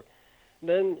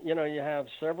 Then, you have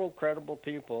several credible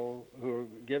people who are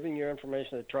giving you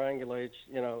information that triangulates,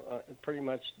 pretty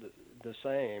much the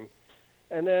same.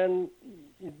 And then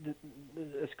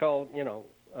it's called,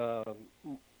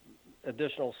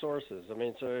 additional sources. I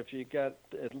mean, so if you got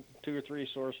 2 or 3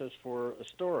 sources for a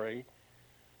story,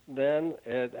 then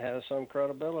it has some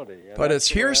credibility. But it's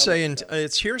hearsay, and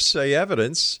it's hearsay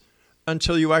evidence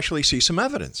until you actually see some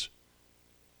evidence.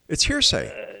 It's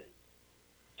hearsay.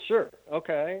 Sure.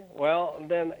 Okay. Well,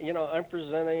 then, I'm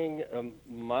presenting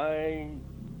my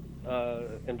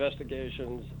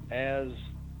investigations as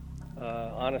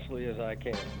honestly as I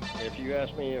can. If you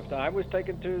ask me if I was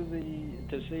taken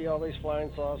to see all these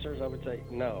flying saucers, I would say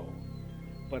no.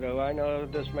 But do I know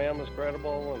this man was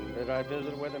credible, and did I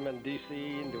visit with him in D.C.,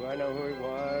 and do I know who he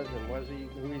was, and was he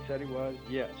who he said he was?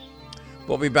 Yes.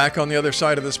 We'll be back on the other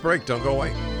side of this break. Don't go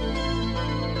away.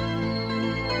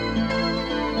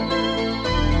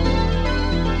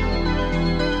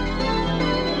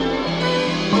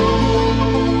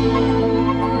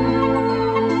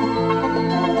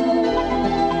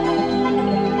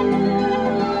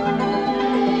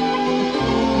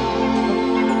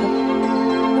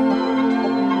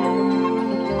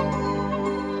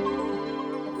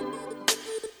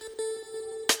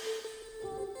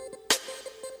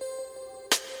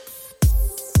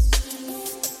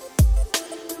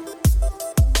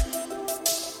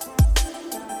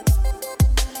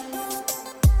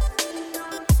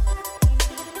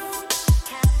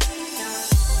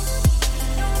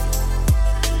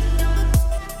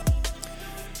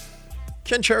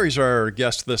 Ken Cherry's our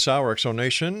guest this hour,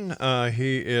 Exonation.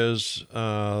 He is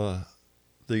the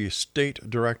state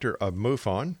director of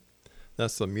MUFON.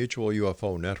 That's the Mutual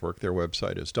UFO Network. Their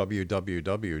website is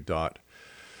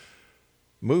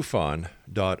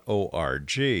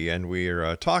www.mufon.org. And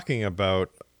we're talking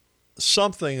about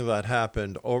something that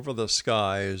happened over the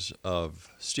skies of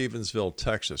Stephensville,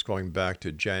 Texas, going back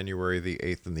to January the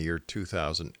 8th in the year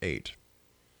 2008.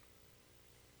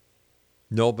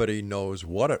 Nobody knows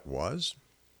what it was.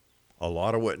 A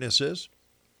lot of witnesses.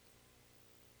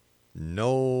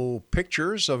 No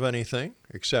pictures of anything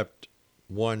except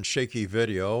one shaky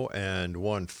video and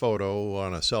one photo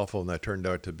on a cell phone that turned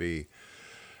out to be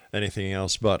anything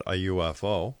else but a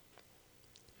UFO.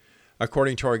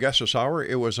 According to our guest this hour,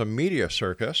 it was a media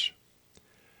circus.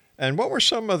 And what were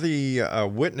some of the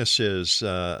witnesses,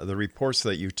 the reports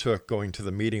that you took going to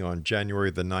the meeting on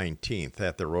January the 19th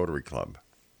at the Rotary Club?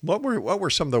 What were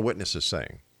some of the witnesses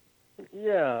saying?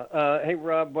 Yeah. Hey,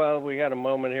 Rob, while we got a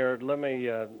moment here, let me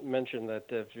mention that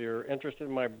if you're interested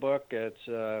in my book, it's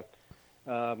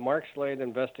MARC SLADE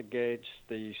Investigates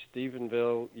the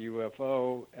Stephenville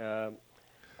UFO.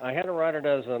 I had to write it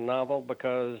as a novel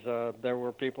because there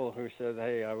were people who said,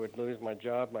 hey, I would lose my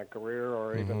job, my career,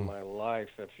 or even my life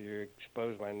if you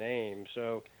expose my name.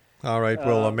 So, all right,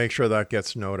 we'll make sure that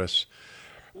gets notice.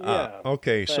 Yeah.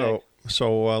 Okay, thanks.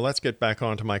 so let's get back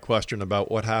on to my question about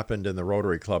what happened in the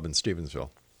Rotary Club in Stephensville.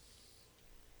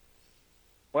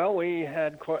 Well, we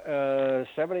had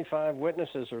 75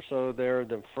 witnesses or so there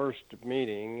the first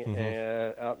meeting,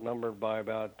 outnumbered by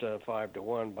about 5 to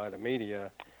 1 by the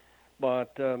media.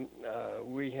 But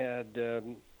we had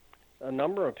a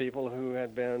number of people who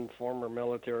had been former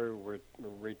military,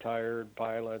 retired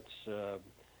pilots.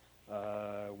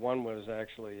 One was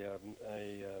actually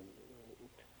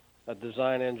a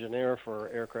design engineer for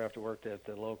aircraft who worked at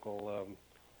the local,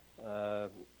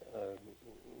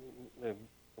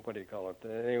 what do you call it?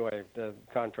 Anyway, the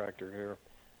contractor here.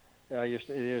 It used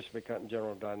to be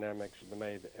General Dynamics that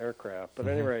made the aircraft. But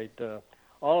at any rate,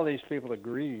 all of these people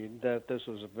agreed that this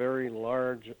was a very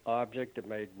large object. It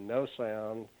made no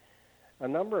sound. A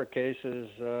number of cases,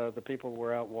 the people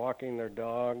were out walking their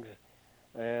dogs,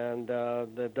 and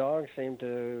the dogs seemed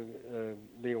to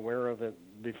be aware of it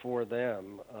before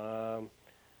them.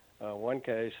 One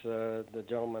case, the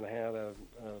gentleman had a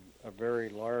very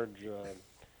large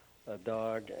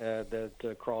dog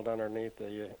that crawled underneath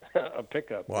a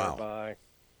pickup nearby.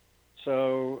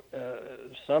 So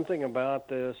something about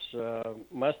this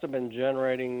must have been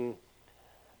generating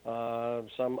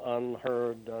some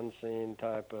unheard, unseen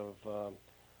type of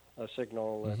a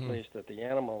signal, at least that the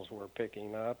animals were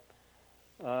picking up.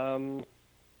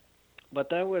 But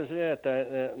that was it.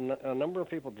 A number of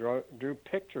people drew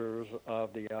pictures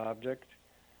of the object,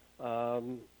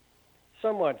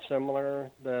 somewhat similar,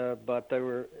 but they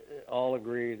were all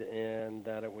agreed in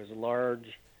that it was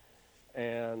large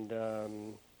and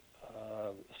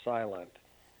silent.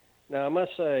 Now, I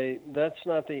must say, that's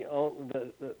not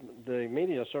the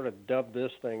media sort of dubbed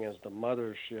this thing as the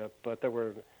mothership, but there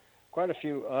were quite a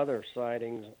few other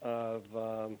sightings of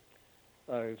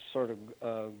sort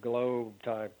of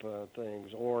globe-type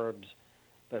things, orbs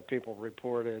that people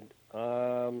reported.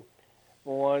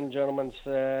 One gentleman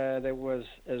said it was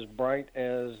as bright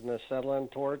as an acetylene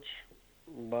torch,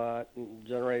 but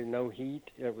generated no heat.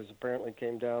 It was apparently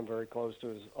came down very close to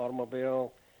his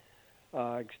automobile.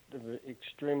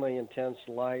 Extremely intense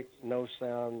light, no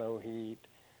sound, no heat.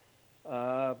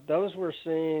 Those were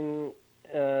seen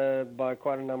by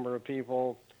quite a number of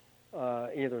people,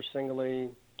 either singly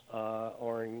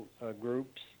or in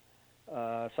groups.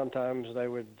 Sometimes they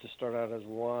would just start out as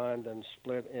one, then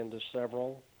split into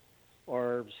several,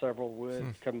 or several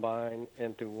would combine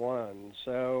into one.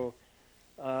 So,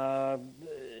 I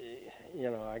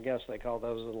guess they call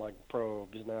those like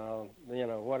probes now,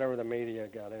 whatever the media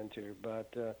got into.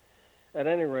 But at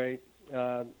any rate,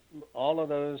 all of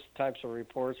those types of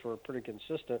reports were pretty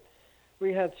consistent.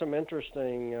 We had some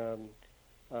interesting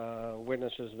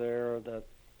witnesses there that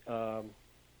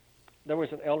there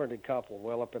was an elderly couple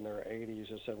well up in their 80s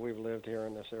that said, we've lived here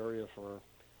in this area for,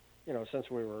 since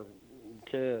we were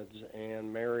kids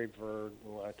and married for,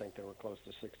 I think they were close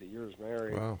to 60 years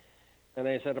married. Wow. And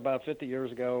they said about 50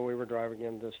 years ago, we were driving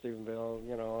into Stephenville,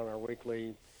 on our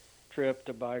weekly trip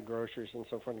to buy groceries and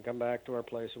so forth, and come back to our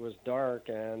place. It was dark,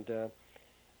 and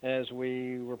as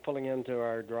we were pulling into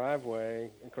our driveway,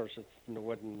 of course, there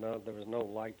was no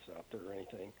lights out there or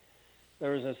anything.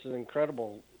 There was this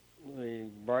incredibly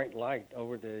bright light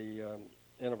over the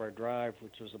end of our drive,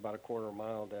 which was about a quarter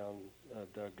mile down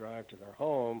the drive to their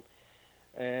home.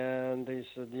 And he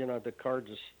said, the car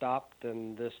just stopped,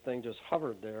 and this thing just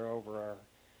hovered there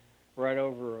right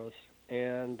over us.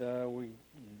 And we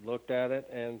looked at it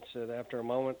and said, after a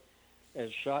moment,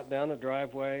 it shot down the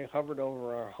driveway, hovered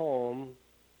over our home,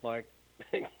 like,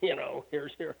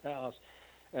 here's your house,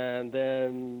 and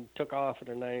then took off at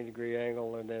a 90-degree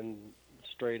angle and then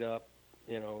straight up,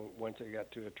 once they got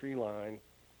to a tree line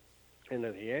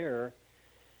into the air.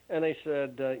 And they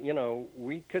said,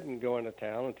 we couldn't go into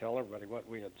town and tell everybody what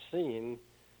we had seen.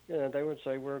 They would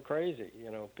say we're crazy.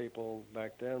 People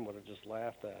back then would have just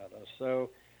laughed at us. So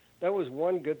that was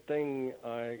one good thing,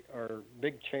 or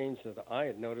big change that I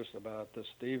had noticed about the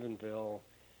Stephenville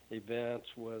events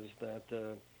was that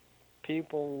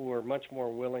people were much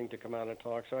more willing to come out and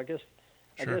talk. So I guess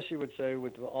you would say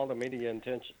with all the media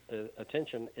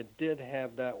attention, it did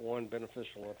have that one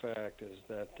beneficial effect, is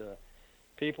that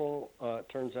people, it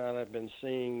turns out, have been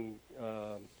seeing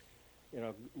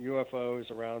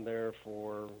UFOs around there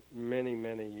for many,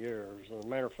 many years. As a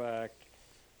matter of fact,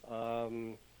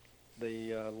 the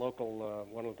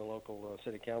one of the local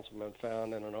city councilmen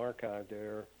found in an archive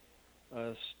there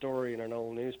a story in an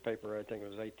old newspaper, I think it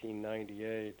was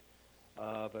 1898,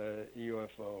 of a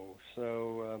UFO.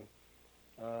 So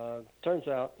turns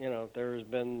out, there's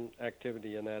been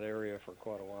activity in that area for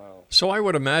quite a while. So I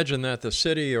would imagine that the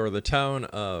city or the town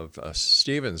of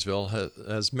Stephensville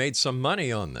has made some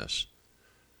money on this.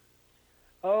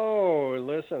 Oh,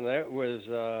 listen, that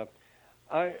was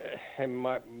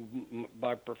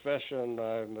by profession,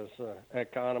 I was an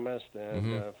economist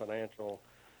and financial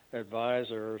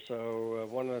advisor. So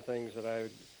one of the things that I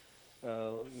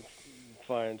would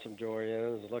find some joy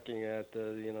in is looking at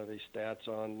these stats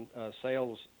on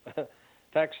sales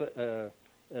tax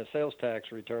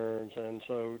returns. And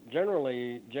so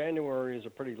generally January is a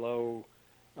pretty low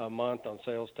month on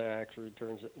sales tax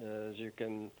returns. As you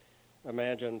can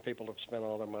imagine, people have spent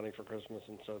all their money for Christmas,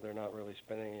 and so they're not really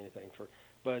spending anything for.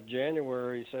 But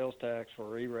January sales tax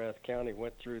for Erath County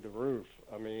went through the roof.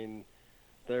 I mean,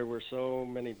 there were so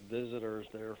many visitors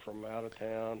there from out of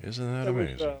town. Isn't that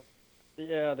amazing?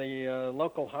 The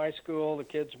local high school, the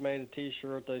kids made a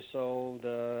T-shirt they sold.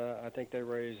 I think they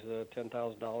raised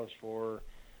 $10,000 for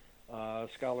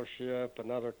scholarship.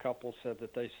 Another couple said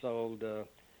that they sold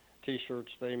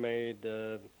T-shirts they made.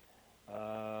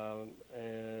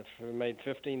 Made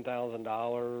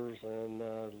 $15,000 in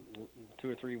 2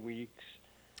 or 3 weeks.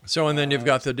 So, and then you've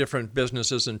got the different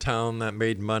businesses in town that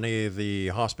made money, the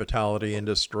hospitality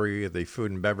industry, the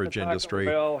food and beverage industry.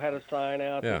 Taco Bell had a sign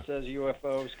out that says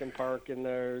UFOs can park in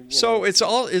there. So it's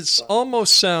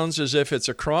almost sounds as if it's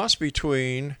a cross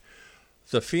between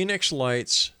the Phoenix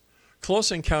Lights,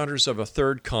 Close Encounters of a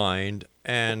Third Kind,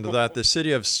 and that the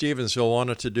city of Stephensville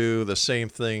wanted to do the same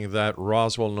thing that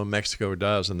Roswell, New Mexico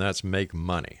does, and that's make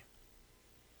money.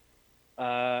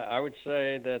 I would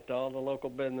say that all the local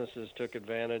businesses took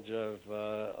advantage of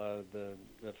the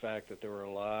fact that there were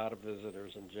a lot of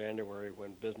visitors in January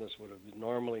when business would have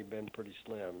normally been pretty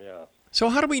slim, yeah. So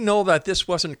how do we know that this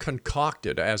wasn't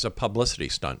concocted as a publicity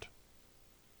stunt?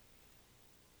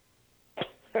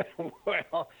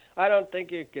 Well, I don't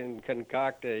think you can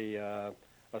concoct a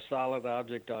solid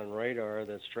object on radar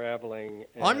that's traveling.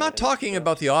 I'm not talking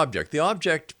about the object. The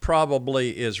object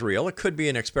probably is real. It could be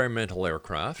an experimental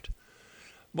aircraft.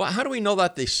 Well, how do we know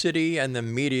that the city and the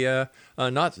media,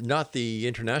 not the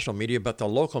international media, but the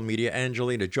local media,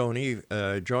 Angelina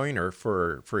Joyner,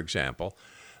 for example,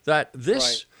 that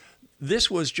this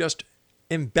was just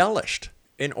embellished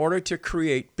in order to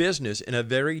create business in a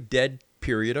very dead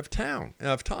period of time?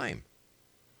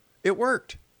 It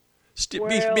worked.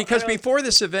 Because before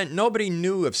this event, nobody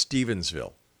knew of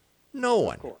Stephensville. No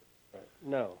one. Of course.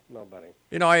 No, nobody.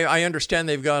 I understand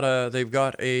they've got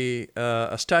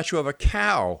a statue of a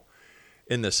cow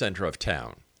in the center of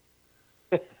town.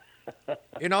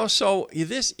 So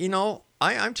this,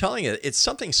 I'm telling you, it's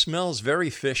something smells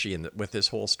very fishy with this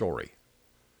whole story.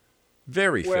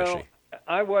 Very fishy.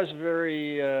 I was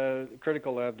very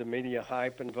critical of the media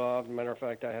hype involved. Matter of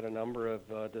fact, I had a number of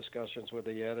discussions with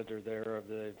the editor there of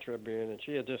the Tribune, and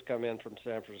she had just come in from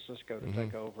San Francisco to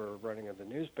take over running of the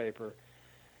newspaper.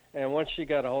 And once she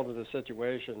got a hold of the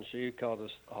situation, she called a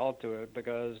halt to it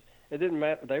because it didn't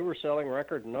matter. They were selling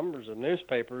record numbers of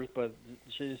newspapers, but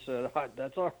she said,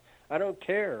 "That's all. I don't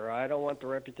care. I don't want the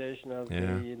reputation of the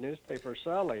newspaper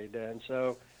sullied." And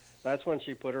so that's when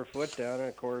she put her foot down. And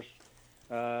of course,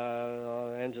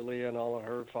 Angelia and all of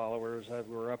her followers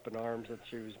were up in arms that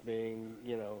she was being,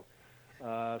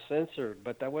 censored.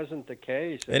 But that wasn't the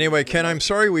case. Anyway, Ken, I'm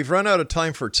sorry we've run out of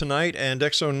time for tonight. And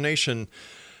X-Zone Nation,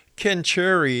 Ken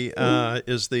Cherry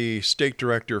is the state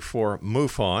director for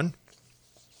MUFON.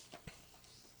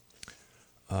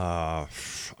 I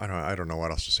don't know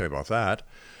what else to say about that.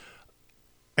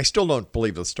 I still don't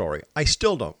believe the story. I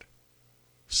still don't.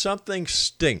 Something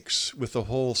stinks with the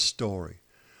whole story.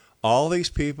 All these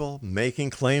people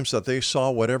making claims that they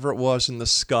saw whatever it was in the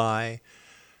sky,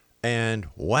 and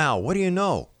wow, what do you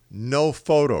know? No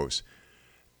photos.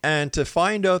 And to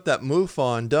find out that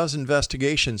MUFON does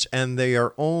investigations and they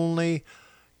are only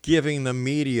giving the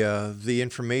media the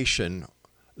information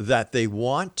that they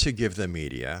want to give the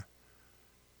media,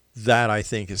 that I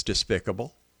think is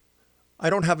despicable. I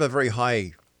don't have a very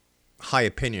high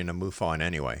opinion of MUFON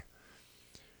anyway.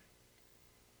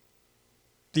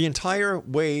 The entire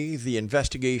way the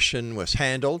investigation was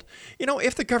handled,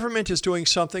 if the government is doing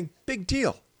something, big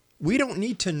deal. We don't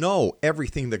need to know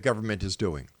everything the government is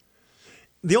doing.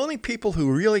 The only people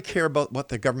who really care about what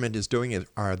the government is doing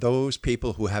are those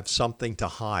people who have something to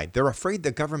hide. They're afraid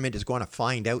the government is going to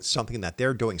find out something that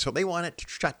they're doing, so they want it to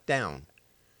shut down.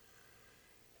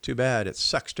 Too bad. It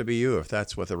sucks to be you if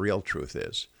that's what the real truth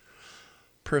is.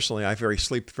 Personally, I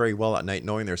sleep very well at night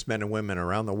knowing there's men and women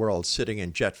around the world sitting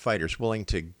in jet fighters willing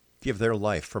to give their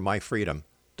life for my freedom,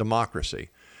 democracy,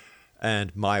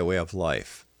 and my way of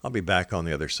life. I'll be back on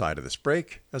the other side of this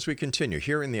break as we continue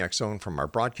here in the X Zone from our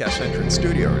Broadcast Center and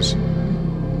studios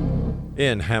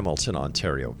in Hamilton,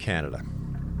 Ontario, Canada.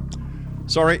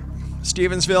 Sorry,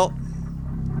 Stephensville,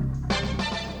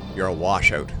 you're a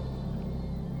washout.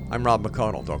 I'm Rob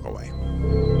McConnell. Don't go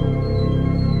away.